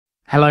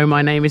Hello,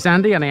 my name is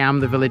Andy and I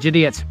am the Village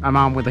Idiot. I'm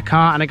armed with a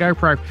car and a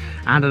GoPro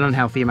and an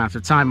unhealthy amount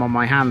of time on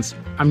my hands.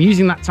 I'm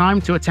using that time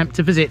to attempt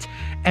to visit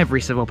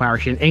every civil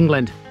parish in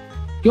England.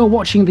 You're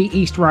watching the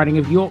East Riding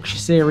of Yorkshire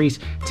series.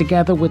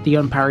 Together with the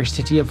unparished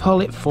city of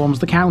Hull, it forms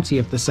the county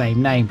of the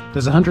same name.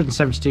 There's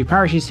 172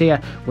 parishes here.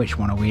 Which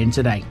one are we in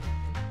today?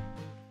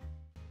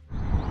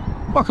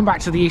 Welcome back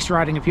to the East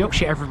Riding of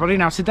Yorkshire, everybody.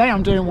 Now today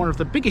I'm doing one of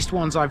the biggest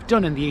ones I've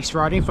done in the East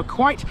Riding for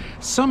quite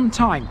some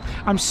time.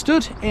 I'm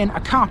stood in a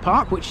car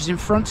park which is in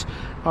front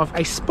of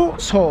a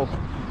sports hall,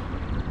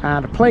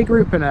 and a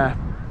playgroup and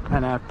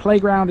a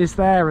playground is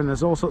there, and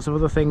there's all sorts of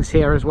other things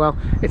here as well.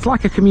 It's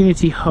like a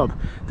community hub.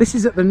 This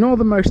is at the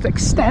northernmost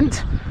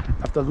extent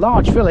of the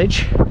large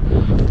village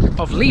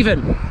of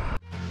Leven.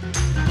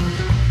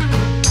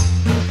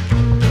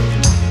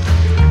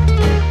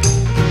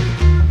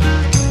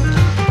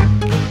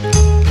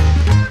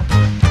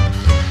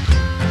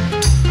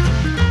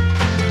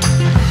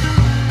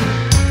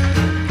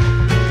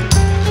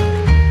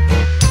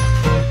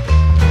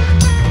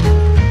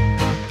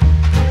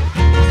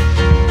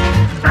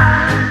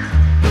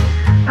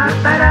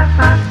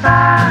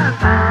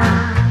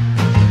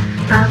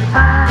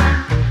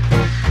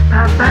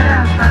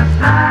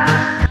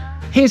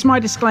 Here's my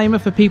disclaimer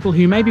for people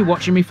who may be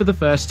watching me for the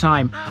first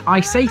time. I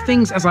say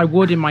things as I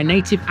would in my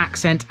native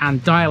accent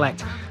and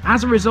dialect.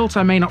 As a result,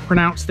 I may not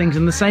pronounce things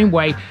in the same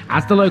way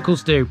as the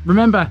locals do.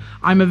 Remember,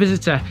 I'm a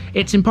visitor.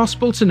 It's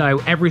impossible to know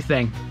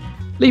everything.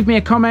 Leave me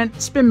a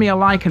comment, spin me a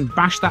like, and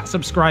bash that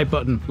subscribe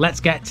button. Let's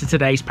get to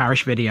today's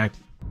parish video.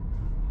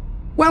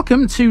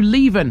 Welcome to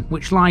Leaven,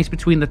 which lies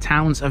between the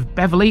towns of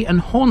Beverley and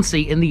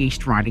Hornsea in the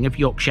East Riding of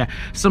Yorkshire,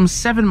 some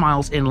 7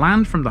 miles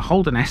inland from the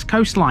Holderness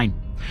coastline.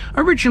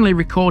 Originally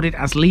recorded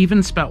as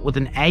Leaven, spelt with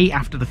an A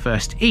after the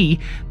first E,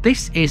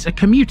 this is a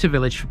commuter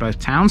village for both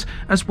towns,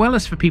 as well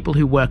as for people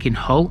who work in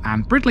Hull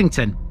and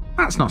Bridlington.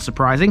 That's not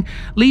surprising.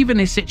 Leaven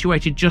is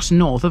situated just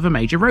north of a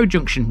major road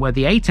junction where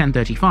the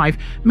A1035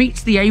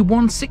 meets the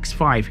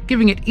A165,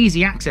 giving it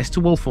easy access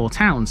to all 4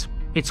 towns.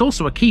 It's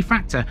also a key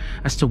factor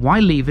as to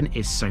why Leaven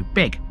is so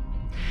big.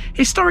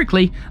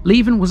 Historically,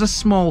 Leaven was a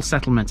small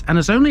settlement and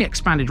has only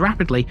expanded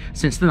rapidly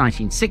since the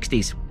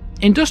 1960s.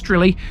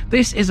 Industrially,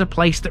 this is a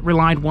place that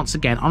relied once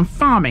again on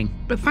farming,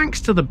 but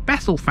thanks to the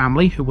Bethell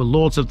family, who were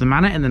lords of the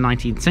manor in the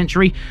 19th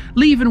century,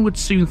 Leaven would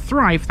soon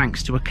thrive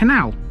thanks to a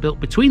canal built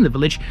between the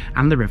village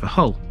and the River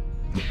Hull.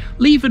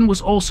 Leaven was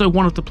also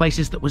one of the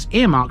places that was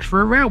earmarked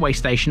for a railway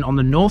station on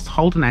the North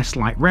Holderness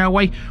Light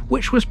Railway,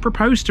 which was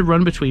proposed to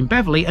run between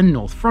Beverley and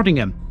North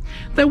Frodingham.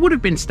 There would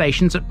have been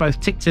stations at both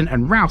Tickton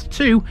and Routh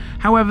too,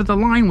 however the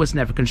line was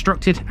never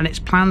constructed and its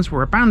plans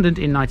were abandoned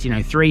in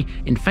 1903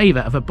 in favour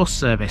of a bus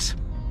service.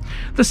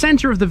 The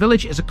centre of the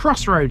village is a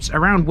crossroads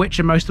around which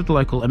are most of the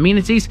local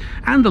amenities,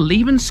 and the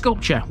Leaven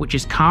sculpture, which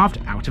is carved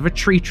out of a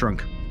tree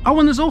trunk. Oh,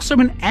 and there's also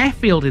an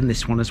airfield in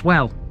this one as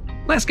well.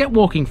 Let's get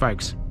walking,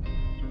 folks.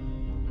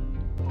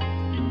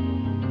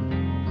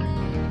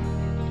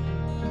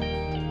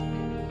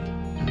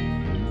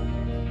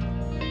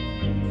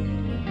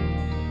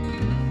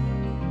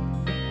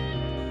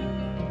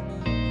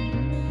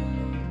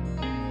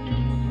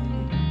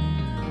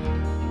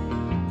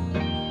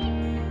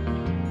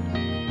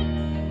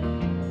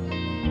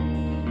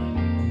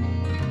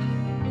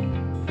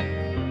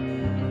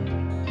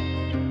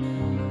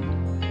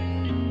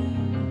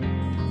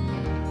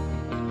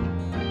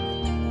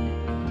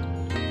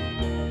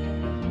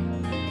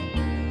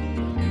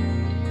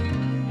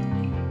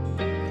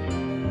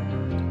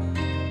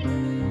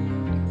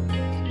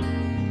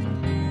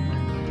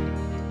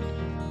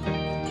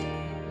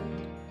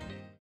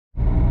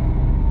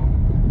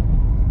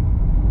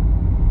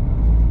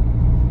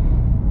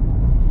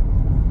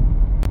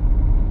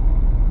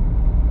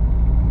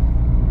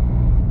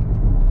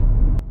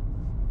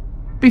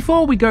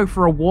 Before we go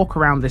for a walk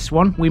around this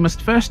one, we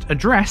must first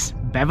address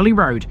Beverley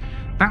Road.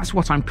 That's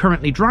what I'm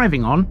currently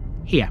driving on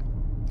here.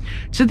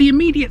 To the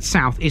immediate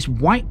south is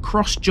White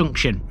Cross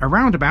Junction, a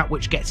roundabout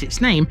which gets its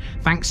name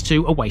thanks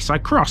to a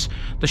wayside cross,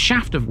 the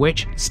shaft of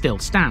which still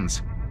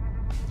stands.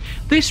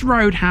 This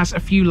road has a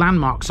few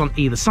landmarks on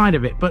either side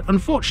of it, but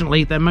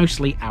unfortunately they're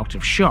mostly out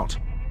of shot.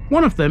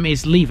 One of them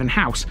is Leaven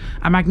House,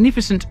 a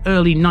magnificent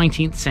early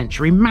 19th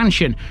century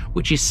mansion,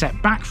 which is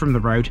set back from the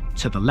road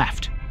to the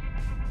left.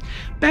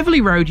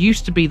 Beverley Road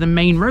used to be the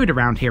main road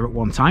around here at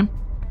one time.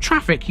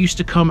 Traffic used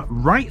to come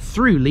right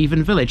through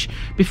Leaven village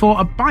before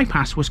a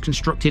bypass was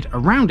constructed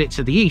around it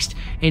to the east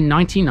in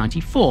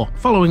 1994,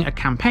 following a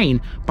campaign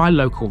by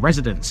local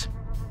residents.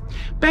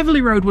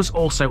 Beverley Road was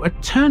also a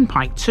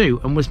turnpike too,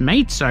 and was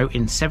made so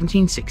in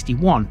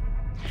 1761.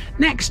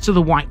 Next to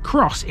the White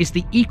Cross is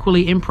the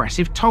equally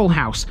impressive toll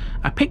house,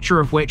 a picture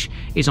of which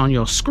is on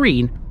your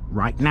screen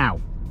right now.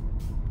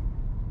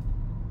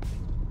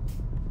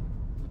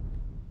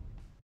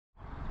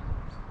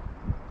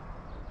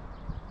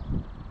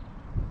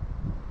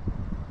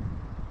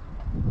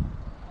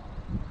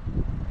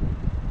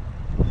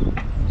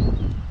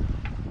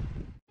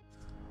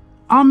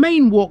 Our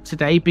main walk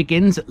today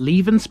begins at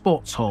Leaven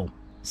Sports Hall.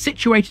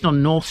 Situated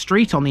on North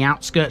Street on the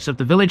outskirts of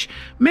the village,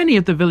 many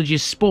of the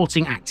village's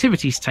sporting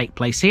activities take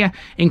place here,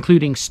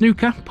 including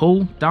snooker,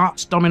 pool,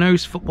 darts,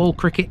 dominoes, football,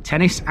 cricket,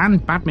 tennis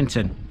and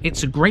badminton.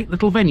 It's a great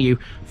little venue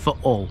for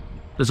all.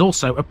 There's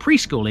also a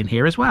preschool in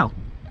here as well.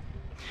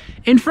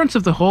 In front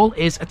of the hall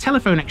is a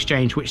telephone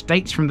exchange which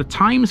dates from the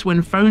times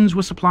when phones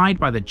were supplied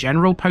by the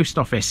General Post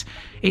Office.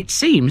 It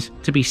seems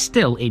to be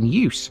still in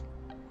use.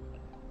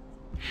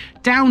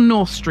 Down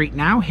North Street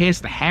now,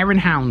 here's the Hare and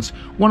Hounds,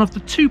 one of the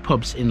two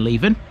pubs in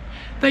Leven.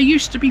 There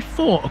used to be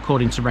 4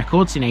 according to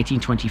records in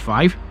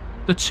 1825.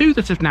 The 2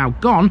 that have now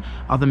gone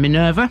are the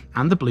Minerva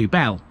and the Blue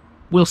Bell.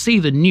 We'll see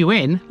the new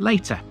inn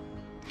later.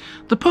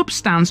 The pub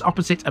stands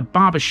opposite a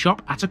barber's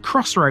shop at a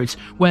crossroads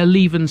where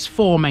Leven's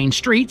 4 main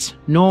streets,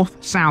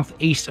 north, south,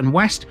 east and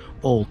west,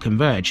 all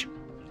converge.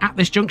 At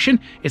this junction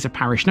is a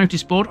parish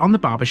notice board on the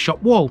barber's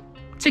shop wall.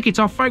 Tick it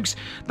off, folks,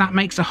 that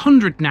makes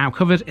 100 now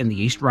covered in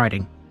the East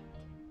Riding.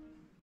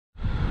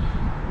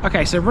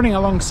 Okay, so running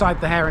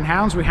alongside the Hare and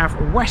Hounds we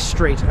have West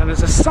Street, and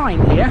there's a sign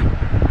here.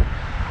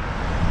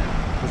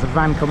 There's a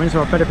van coming,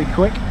 so I better be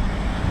quick.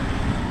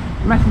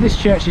 Methodist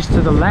Church is to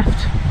the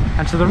left,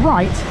 and to the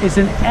right is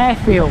an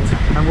airfield,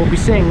 and we'll be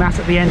seeing that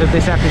at the end of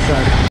this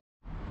episode.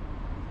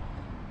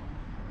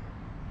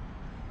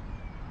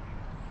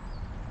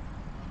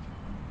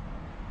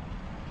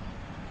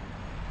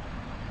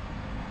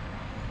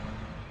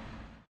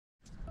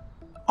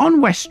 On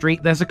West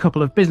Street there's a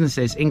couple of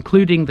businesses,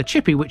 including the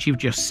Chippy which you've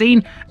just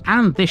seen,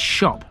 and this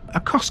shop, a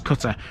cost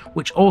cutter,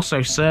 which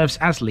also serves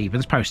as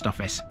Leven's post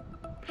office.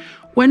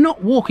 We're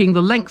not walking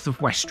the length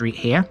of West Street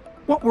here.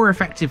 What we're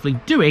effectively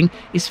doing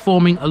is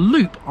forming a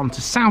loop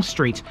onto South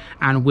Street,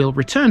 and we'll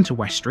return to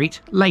West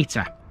Street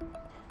later.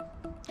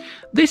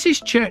 This is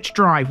Church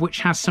Drive,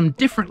 which has some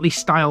differently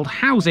styled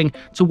housing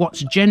to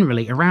what's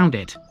generally around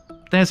it.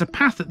 There's a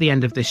path at the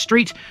end of this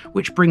street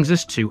which brings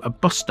us to a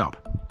bus stop.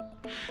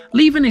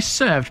 Leven is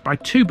served by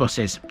 2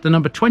 buses, the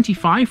number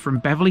 25 from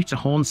Beverley to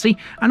Hornsea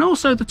and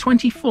also the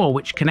 24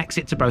 which connects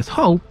it to both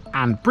Hull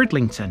and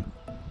Bridlington.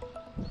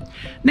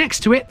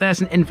 Next to it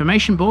there's an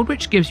information board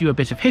which gives you a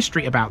bit of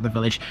history about the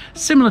village,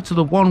 similar to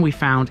the one we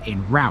found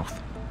in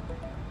Routh.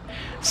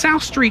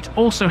 South Street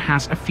also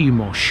has a few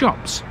more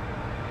shops.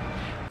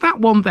 That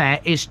one there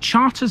is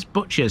Charter's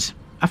Butchers,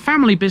 a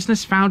family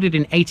business founded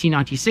in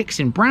 1896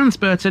 in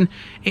Bransburton.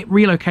 It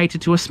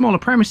relocated to a smaller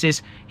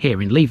premises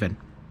here in Leaven.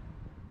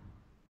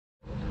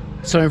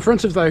 So in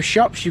front of those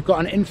shops you've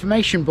got an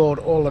information board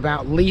all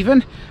about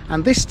Leaven,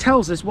 and this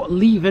tells us what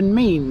Leaven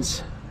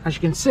means. As you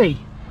can see,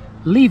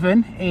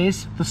 Leaven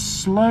is the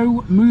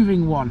slow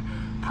moving one,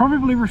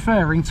 probably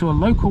referring to a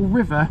local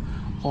river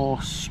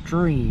or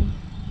stream.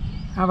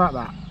 How about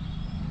that?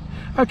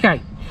 Okay,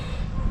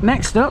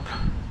 next up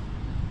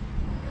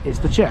is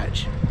the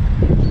church.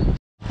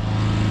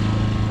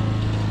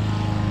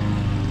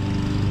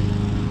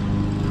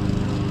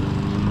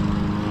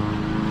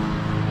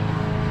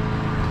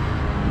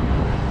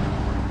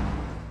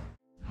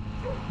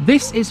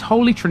 This is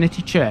Holy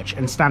Trinity Church,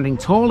 and standing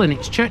tall in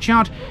its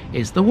churchyard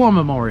is the War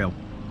Memorial.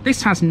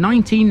 This has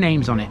 19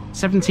 names on it,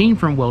 17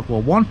 from World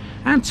War I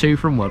and 2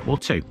 from World War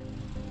II.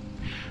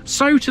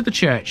 So to the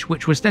church,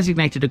 which was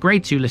designated a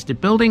Grade 2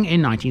 listed building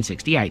in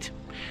 1968.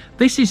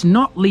 This is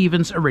not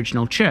Leven's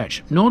original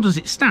church, nor does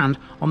it stand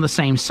on the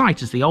same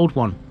site as the old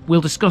one. We'll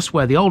discuss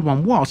where the old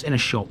one was in a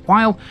short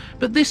while,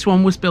 but this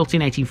one was built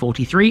in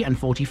 1843 and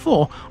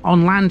 44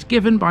 on land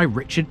given by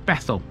Richard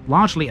Bethell,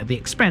 largely at the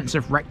expense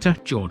of Rector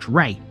George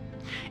Ray.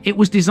 It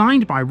was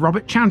designed by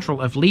Robert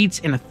Chantrell of Leeds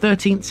in a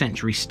 13th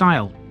century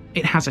style.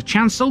 It has a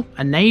chancel,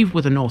 a nave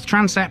with a north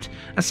transept,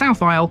 a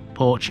south aisle,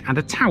 porch and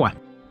a tower.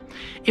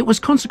 It was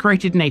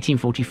consecrated in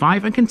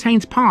 1845 and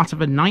contains part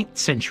of a 9th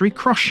century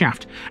cross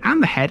shaft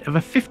and the head of a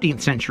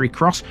 15th century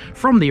cross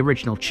from the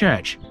original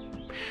church.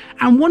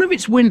 And one of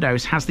its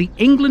windows has the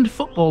England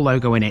football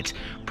logo in it,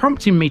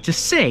 prompting me to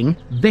sing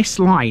this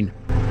line.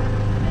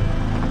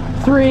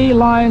 3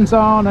 lions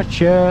on a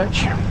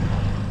church.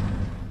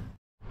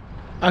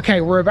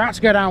 Okay, we're about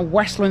to go down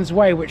Westlands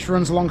Way, which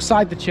runs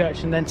alongside the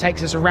church and then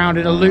takes us around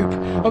in a loop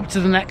up to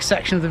the next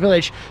section of the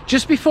village.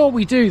 Just before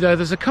we do though,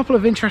 there's a couple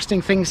of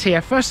interesting things here.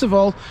 First of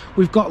all,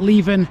 we've got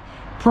Leaven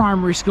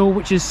Primary School,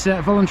 which is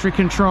voluntary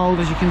controlled,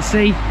 as you can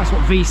see. That's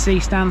what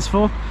VC stands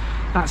for.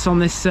 That's on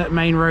this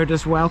main road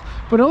as well.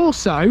 But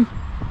also,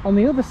 on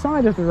the other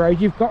side of the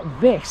road, you've got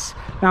this.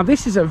 Now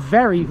this is a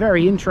very,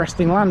 very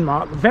interesting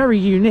landmark, very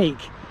unique.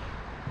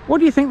 What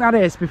do you think that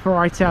is before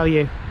I tell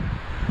you?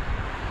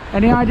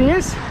 Any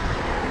ideas?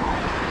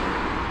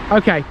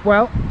 Okay,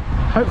 well,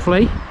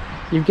 hopefully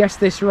you've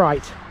guessed this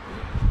right.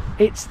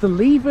 It's the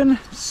Leaven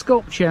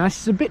sculpture.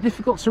 This is a bit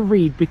difficult to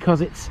read because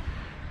it's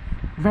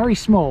very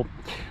small.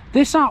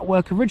 This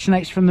artwork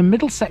originates from the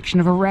middle section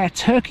of a rare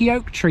Turkey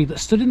oak tree that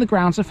stood in the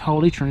grounds of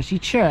Holy Trinity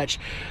Church.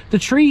 The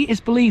tree is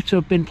believed to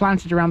have been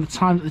planted around the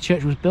time that the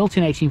church was built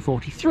in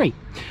 1843.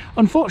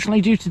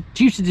 Unfortunately, due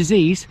to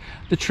disease,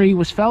 the tree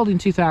was felled in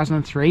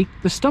 2003.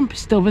 The stump is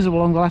still visible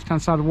along the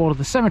left-hand side of the wall of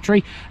the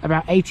cemetery,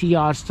 about 80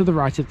 yards to the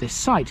right of this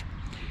site.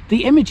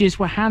 The images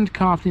were hand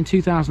carved in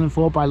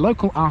 2004 by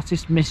local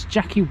artist Miss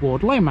Jackie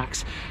Ward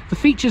Lomax. The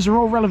features are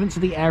all relevant to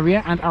the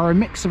area and are a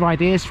mix of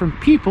ideas from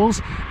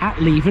pupils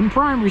at Leven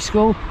Primary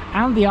School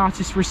and the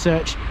artist's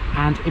research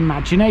and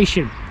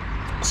imagination.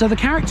 So the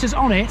characters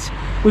on it,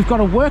 we've got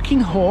a working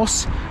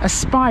horse, a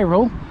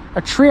spiral,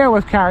 a trio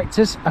of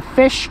characters, a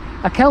fish,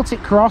 a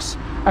Celtic cross,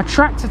 a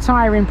tractor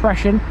tyre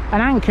impression,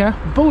 an anchor,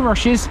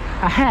 bulrushes,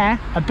 a hare,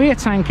 a beer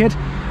tankard,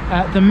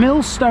 the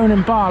mill, stone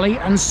and barley,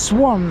 and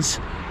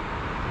swans.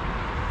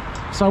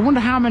 So I wonder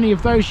how many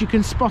of those you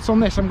can spot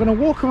on this. I'm going to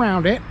walk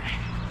around it.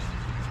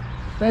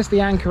 There's the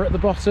anchor at the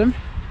bottom.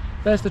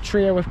 There's the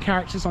trio of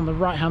characters on the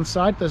right hand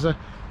side. There's a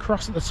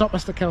cross at the top,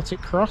 that's the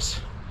Celtic cross.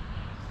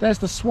 There's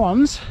the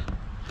swans.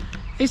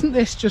 Isn't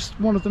this just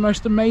one of the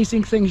most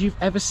amazing things you've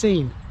ever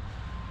seen?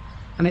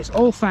 And it's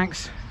all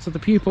thanks to the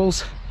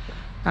pupils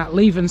at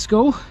Leaven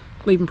School,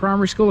 Leaven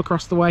Primary School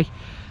across the way,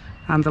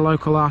 and the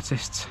local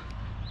artists.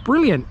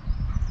 Brilliant,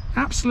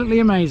 absolutely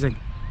amazing.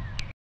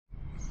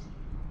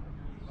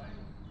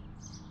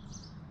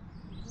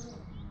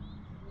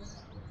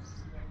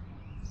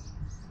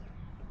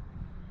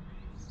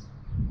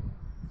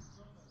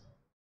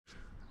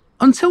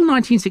 Until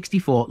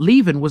 1964,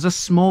 Leaven was a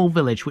small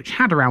village which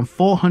had around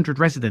 400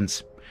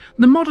 residents.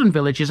 The modern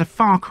village is a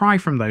far cry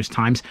from those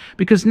times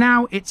because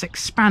now it's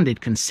expanded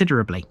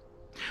considerably.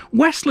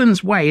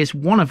 Westlands Way is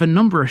one of a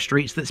number of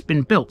streets that's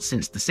been built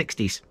since the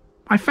 60s.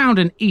 I found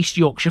an East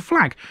Yorkshire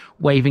flag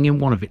waving in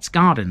one of its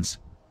gardens.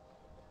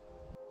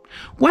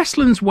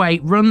 Westlands Way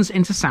runs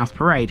into South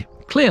Parade,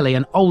 clearly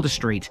an older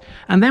street,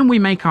 and then we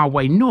make our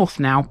way north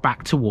now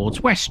back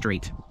towards West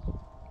Street.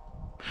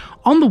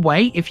 On the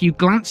way, if you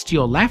glance to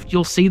your left,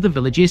 you'll see the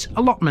village's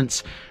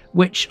allotments,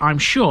 which I'm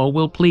sure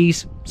will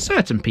please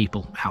certain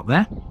people out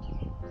there.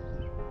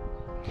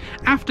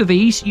 After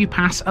these, you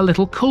pass a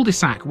little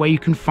cul-de-sac where you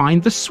can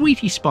find the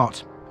Sweetie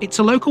Spot. It's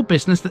a local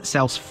business that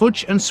sells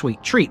fudge and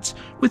sweet treats,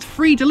 with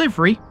free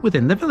delivery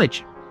within the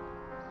village.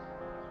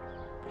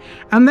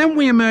 And then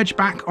we emerge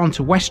back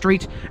onto West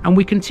Street and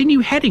we continue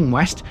heading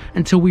west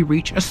until we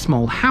reach a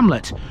small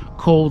hamlet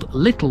called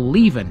Little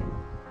Leaven.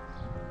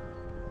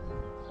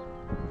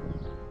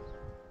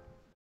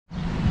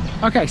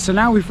 Okay, so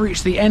now we've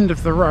reached the end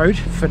of the road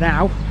for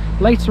now.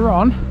 Later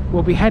on,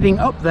 we'll be heading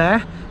up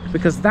there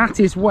because that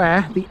is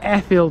where the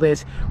airfield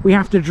is. We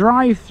have to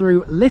drive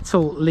through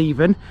Little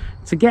Leaven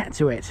to get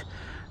to it.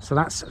 So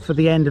that's for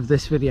the end of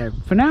this video.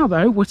 For now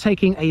though, we're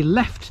taking a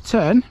left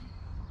turn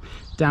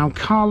down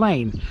Car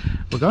Lane.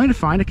 We're going to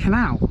find a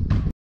canal.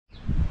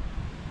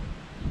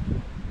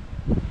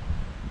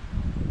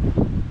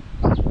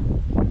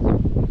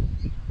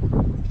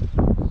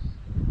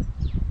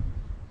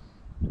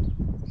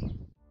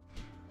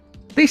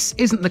 This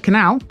isn't the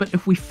canal, but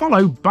if we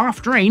follow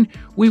Bath Drain,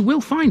 we will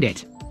find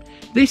it.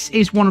 This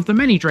is one of the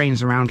many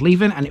drains around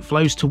Leaven and it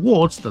flows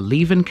towards the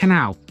Leaven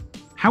Canal.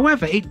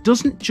 However, it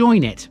doesn't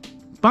join it.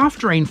 Bath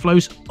Drain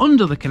flows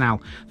under the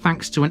canal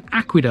thanks to an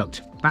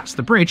aqueduct. That's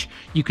the bridge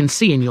you can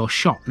see in your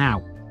shot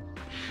now.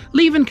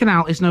 Leaven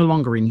Canal is no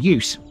longer in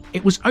use.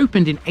 It was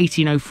opened in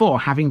 1804,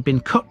 having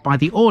been cut by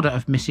the order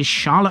of Mrs.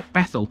 Charlotte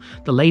Bethell,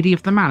 the lady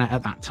of the manor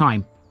at that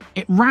time.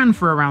 It ran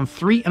for around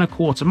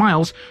 3¼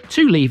 miles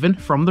to Leaven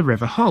from the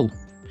River Hull.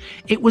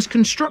 It was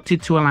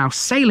constructed to allow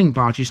sailing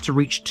barges to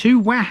reach 2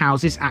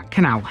 warehouses at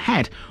Canal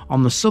Head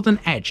on the southern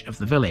edge of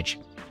the village.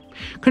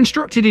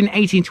 Constructed in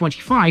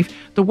 1825,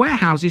 the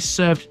warehouses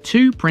served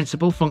 2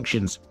 principal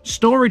functions: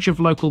 storage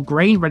of local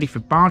grain ready for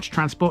barge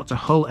transport to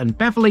Hull and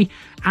Beverley,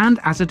 and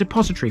as a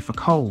depository for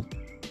coal.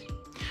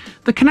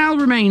 The canal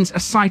remains a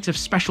site of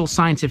special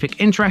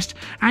scientific interest,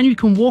 and you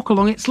can walk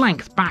along its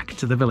length back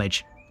to the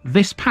village.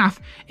 This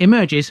path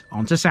emerges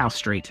onto South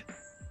Street.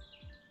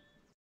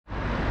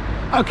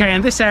 Okay,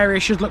 and this area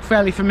should look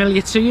fairly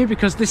familiar to you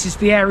because this is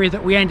the area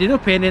that we ended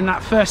up in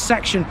that first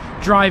section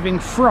driving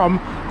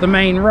from the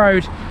main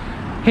road.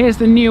 Here's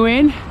the new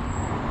inn,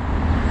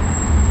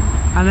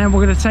 and then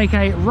we're going to take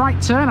a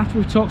right turn after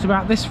we've talked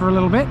about this for a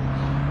little bit,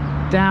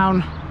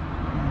 down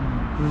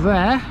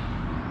there,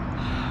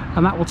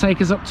 and that will take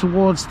us up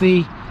towards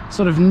the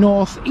sort of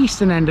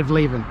northeastern end of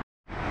Leaven.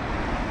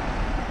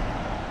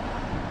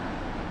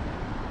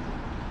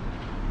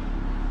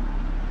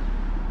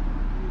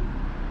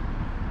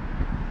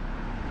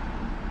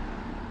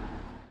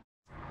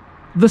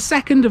 The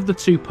second of the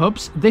 2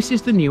 pubs, this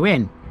is the new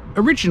inn.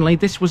 Originally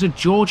this was a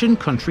Georgian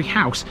country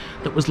house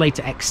that was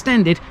later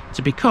extended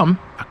to become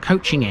a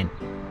coaching inn.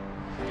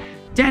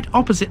 Dead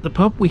opposite the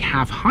pub we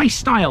have High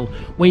Style,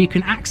 where you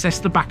can access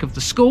the back of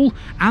the school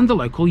and the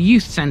local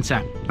youth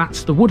centre.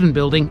 That's the wooden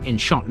building in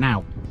shot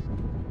now.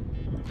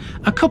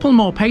 A couple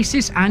more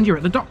paces and you're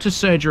at the doctor's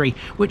surgery,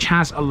 which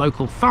has a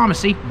local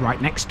pharmacy right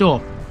next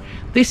door.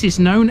 This is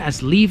known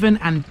as Leaven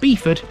and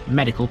Beeford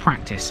Medical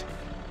Practice.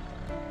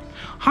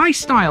 High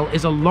Style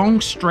is a long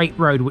straight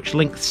road which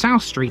links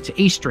South Street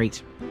to East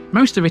Street.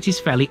 Most of it is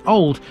fairly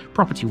old,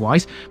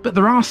 property-wise, but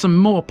there are some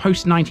more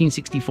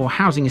post-1964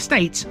 housing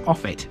estates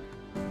off it.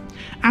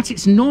 At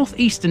its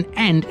northeastern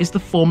end is the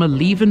former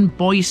Leaven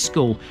Boys'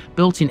 School,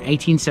 built in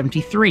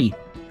 1873.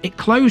 It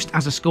closed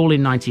as a school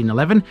in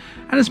 1911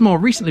 and has more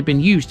recently been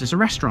used as a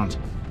restaurant.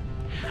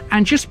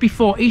 And just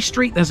before East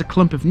Street there's a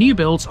clump of new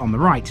builds on the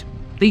right.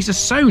 These are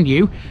so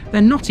new,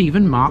 they're not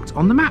even marked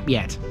on the map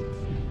yet.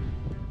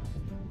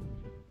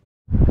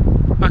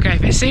 Okay,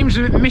 if it seems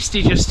a bit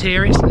misty just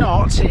here, it's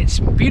not. It's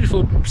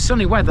beautiful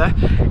sunny weather.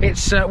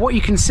 It's what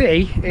you can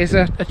see is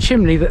a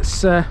chimney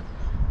that's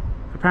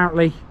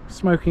apparently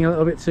smoking a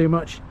little bit too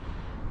much.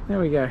 There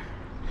we go.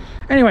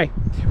 Anyway,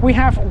 we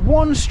have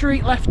one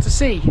street left to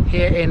see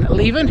here in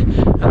Leven,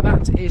 and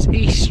that is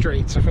East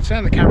Street. So if I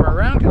turn the camera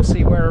around, you'll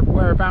see where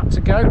we're about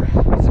to go.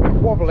 It's a bit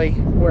wobbly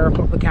where I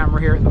put the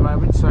camera here at the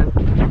moment, so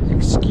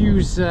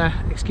excuse that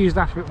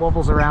if it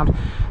wobbles around.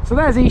 So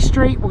there's East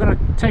Street. We're going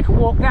to take a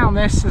walk down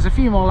this. There's a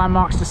few more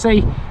landmarks to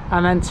see,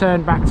 and then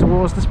turn back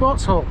towards the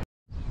sports hall.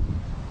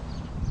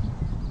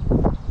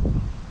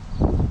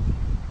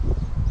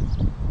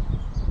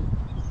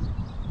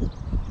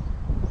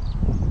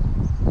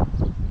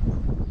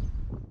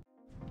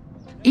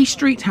 East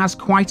Street has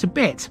quite a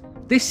bit.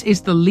 This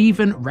is the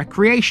Leaven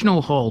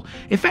Recreational Hall,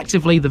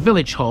 effectively the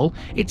village hall.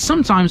 It's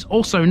sometimes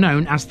also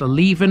known as the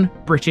Leaven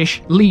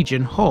British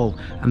Legion Hall,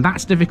 and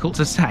that's difficult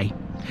to say.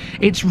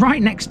 It's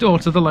right next door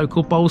to the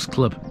local bowls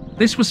club.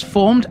 This was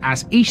formed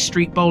as East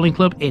Street Bowling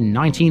Club in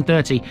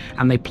 1930,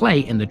 and they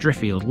play in the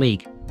Driffield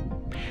League.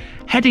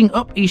 Heading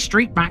up East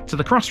Street back to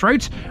the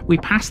crossroads, we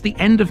pass the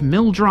end of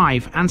Mill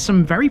Drive and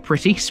some very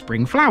pretty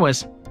spring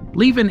flowers.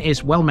 Leven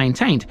is well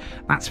maintained,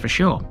 that's for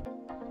sure.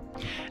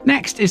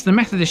 Next is the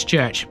Methodist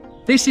Church.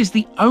 This is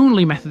the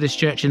only Methodist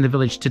church in the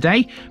village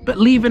today, but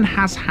Leaven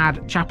has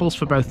had chapels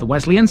for both the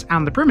Wesleyans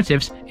and the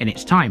Primitives in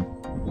its time.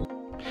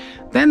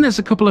 Then there's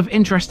a couple of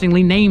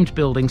interestingly named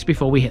buildings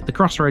before we hit the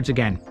crossroads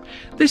again.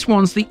 This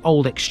one's the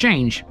Old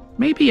Exchange,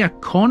 maybe a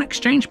corn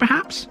exchange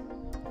perhaps?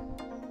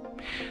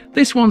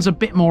 This one's a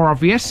bit more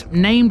obvious,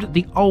 named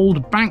the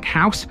Old Bank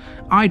House.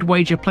 I'd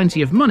wager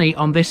plenty of money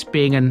on this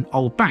being an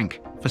old bank,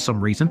 for some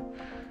reason.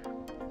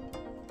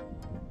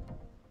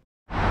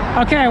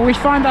 Okay, we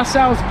find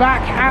ourselves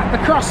back at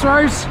the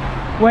crossroads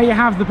where you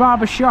have the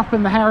barber shop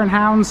and the Hare and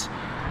Hounds,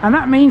 and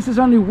that means there's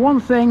only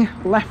one thing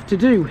left to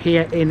do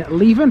here in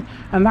Leven,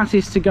 and that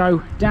is to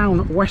go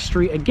down West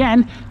Street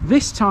again,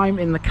 this time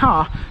in the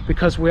car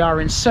because we are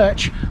in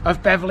search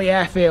of Beverley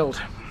Airfield.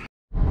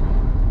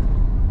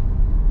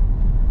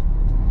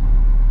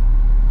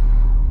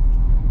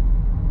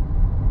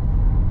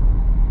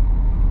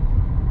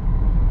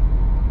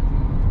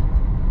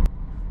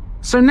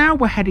 So now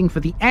we're heading for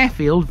the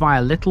airfield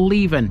via Little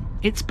Leaven.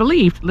 It's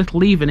believed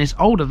Little Leaven is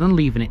older than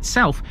Leaven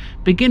itself,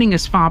 beginning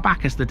as far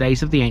back as the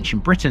days of the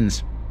ancient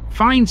Britons.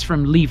 Finds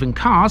from Leaven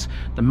cars,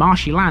 the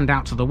marshy land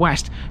out to the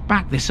west,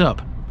 back this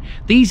up.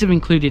 These have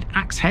included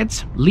axe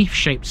heads,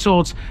 leaf-shaped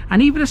swords,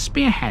 and even a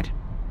spearhead.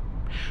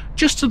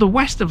 Just to the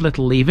west of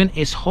Little Leaven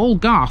is Hall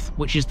Garth,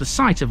 which is the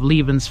site of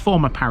Leaven's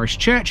former parish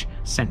church,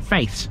 St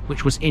Faith's,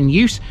 which was in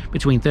use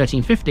between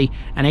 1350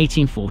 and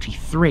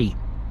 1843.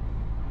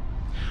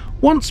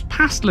 Once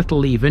past Little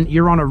Leaven,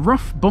 you're on a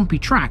rough, bumpy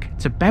track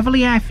to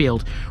Beverley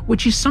Airfield,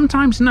 which is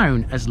sometimes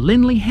known as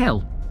Linley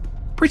Hill.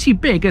 Pretty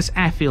big as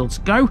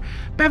airfields go,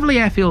 Beverley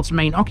Airfield's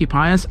main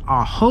occupiers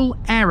are Hull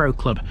Aero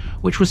Club,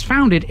 which was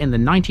founded in the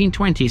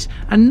 1920s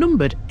and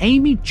numbered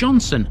Amy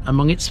Johnson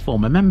among its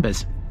former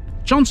members.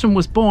 Johnson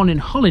was born in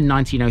Hull in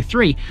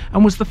 1903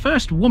 and was the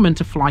first woman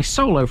to fly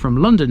solo from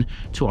London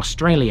to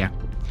Australia.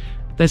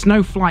 There's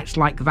no flights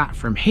like that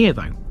from here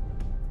though.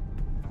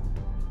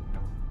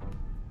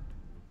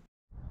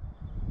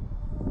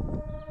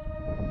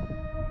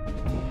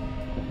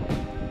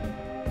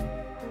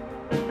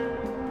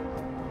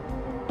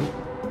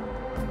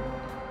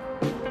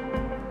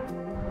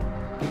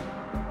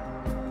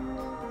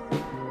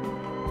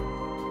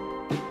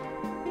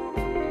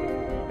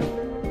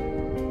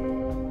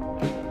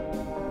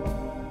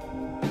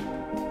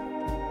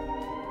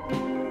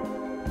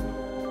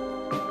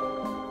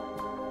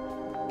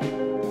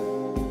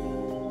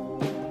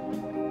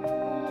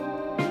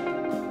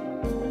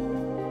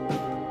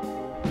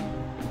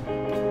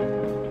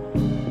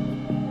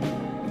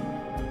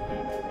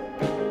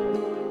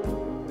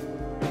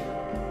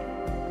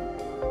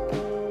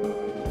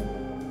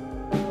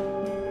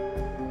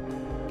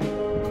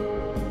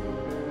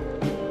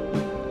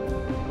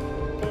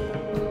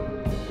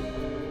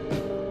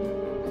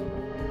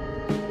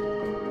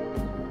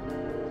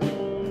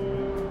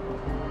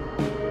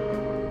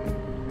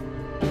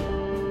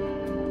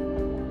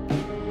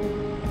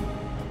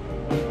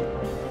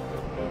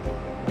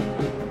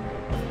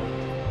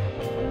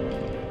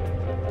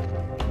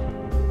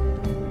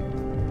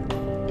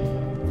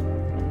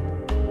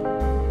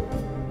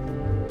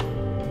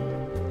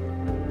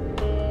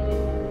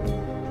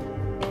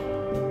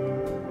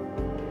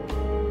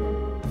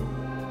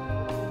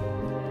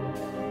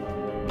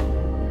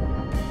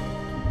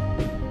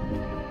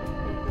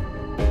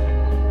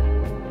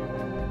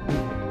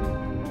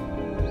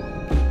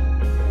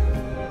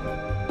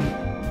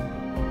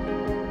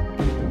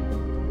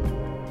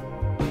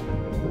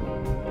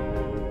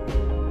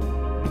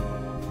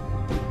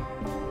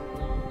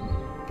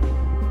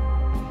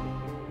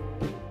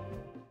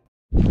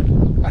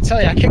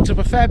 tell you, I kicked up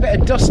a fair bit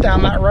of dust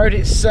down that road.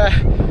 It's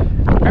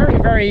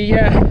very,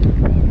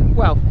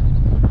 well,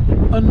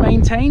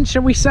 unmaintained,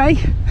 shall we say.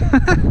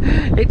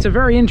 It's a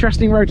very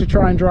interesting road to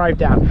try and drive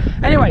down.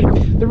 Anyway,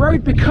 the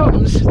road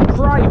becomes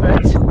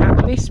private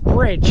at this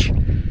bridge,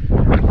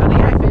 and the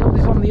airfield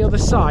is on the other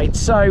side.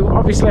 So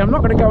obviously I'm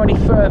not going to go any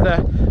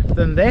further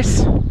than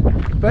this,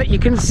 but you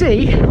can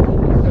see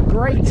a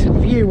great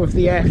view of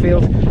the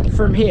airfield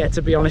from here,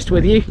 to be honest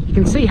with you. You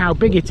can see how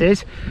big it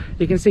is.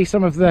 You can see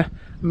some of the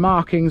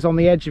markings on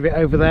the edge of it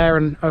over there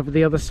and over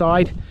the other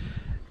side.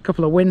 A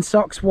couple of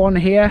windsocks, one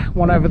here,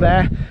 one over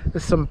there.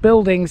 There's some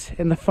buildings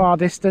in the far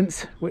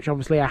distance, which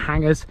obviously are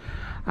hangars,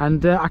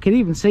 and I can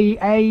even see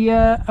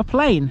a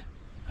plane,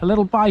 a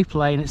little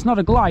biplane. It's not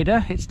a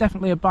glider, it's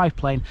definitely a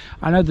biplane.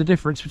 I know the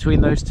difference between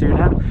those two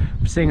now,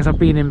 seeing as I've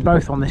been in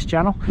both on this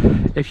channel.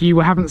 If you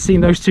haven't seen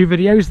those two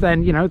videos,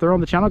 then you know they're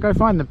on the channel, go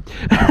find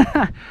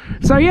them.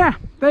 So yeah,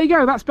 there you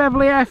go, that's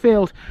Beverley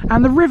Airfield.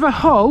 And the River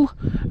Hull,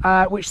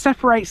 which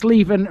separates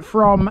Leven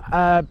from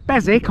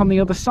Beswick on the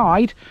other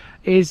side,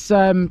 is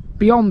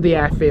beyond the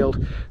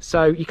airfield,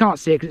 so you can't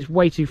see it because it's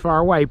way too far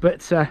away,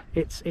 but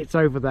it's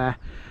over there.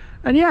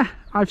 And yeah,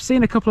 I've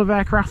seen a couple of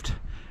aircraft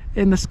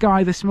in the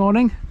sky this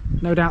morning.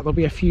 No doubt there'll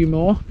be a few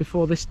more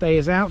before this day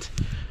is out,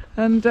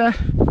 and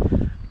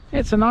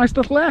it's a nice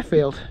little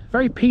airfield.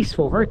 Very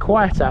peaceful, very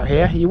quiet out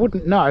here. You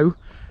wouldn't know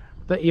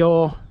that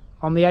you're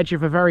on the edge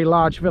of a very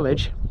large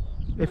village.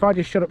 If I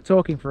just shut up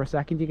talking for a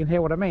second, you can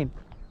hear what I mean.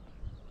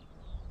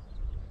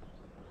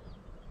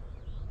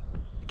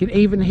 You can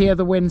even hear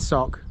the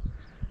windsock.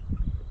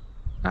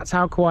 That's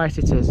how quiet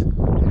it is.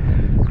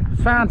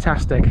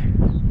 Fantastic.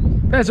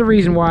 There's a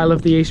reason why I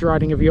love the East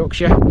Riding of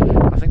Yorkshire.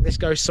 I think this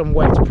goes some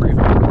way to prove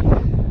it.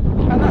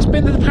 And that's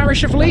been the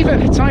parish of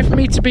Leaven. Time for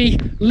me to be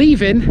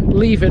leaving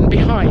Leven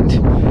behind.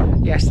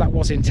 Yes, that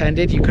was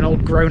intended. You can all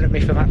groan at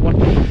me for that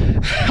one.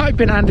 I've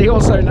been Andy,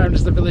 also known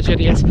as the Village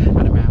Idiot, and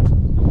I'm out.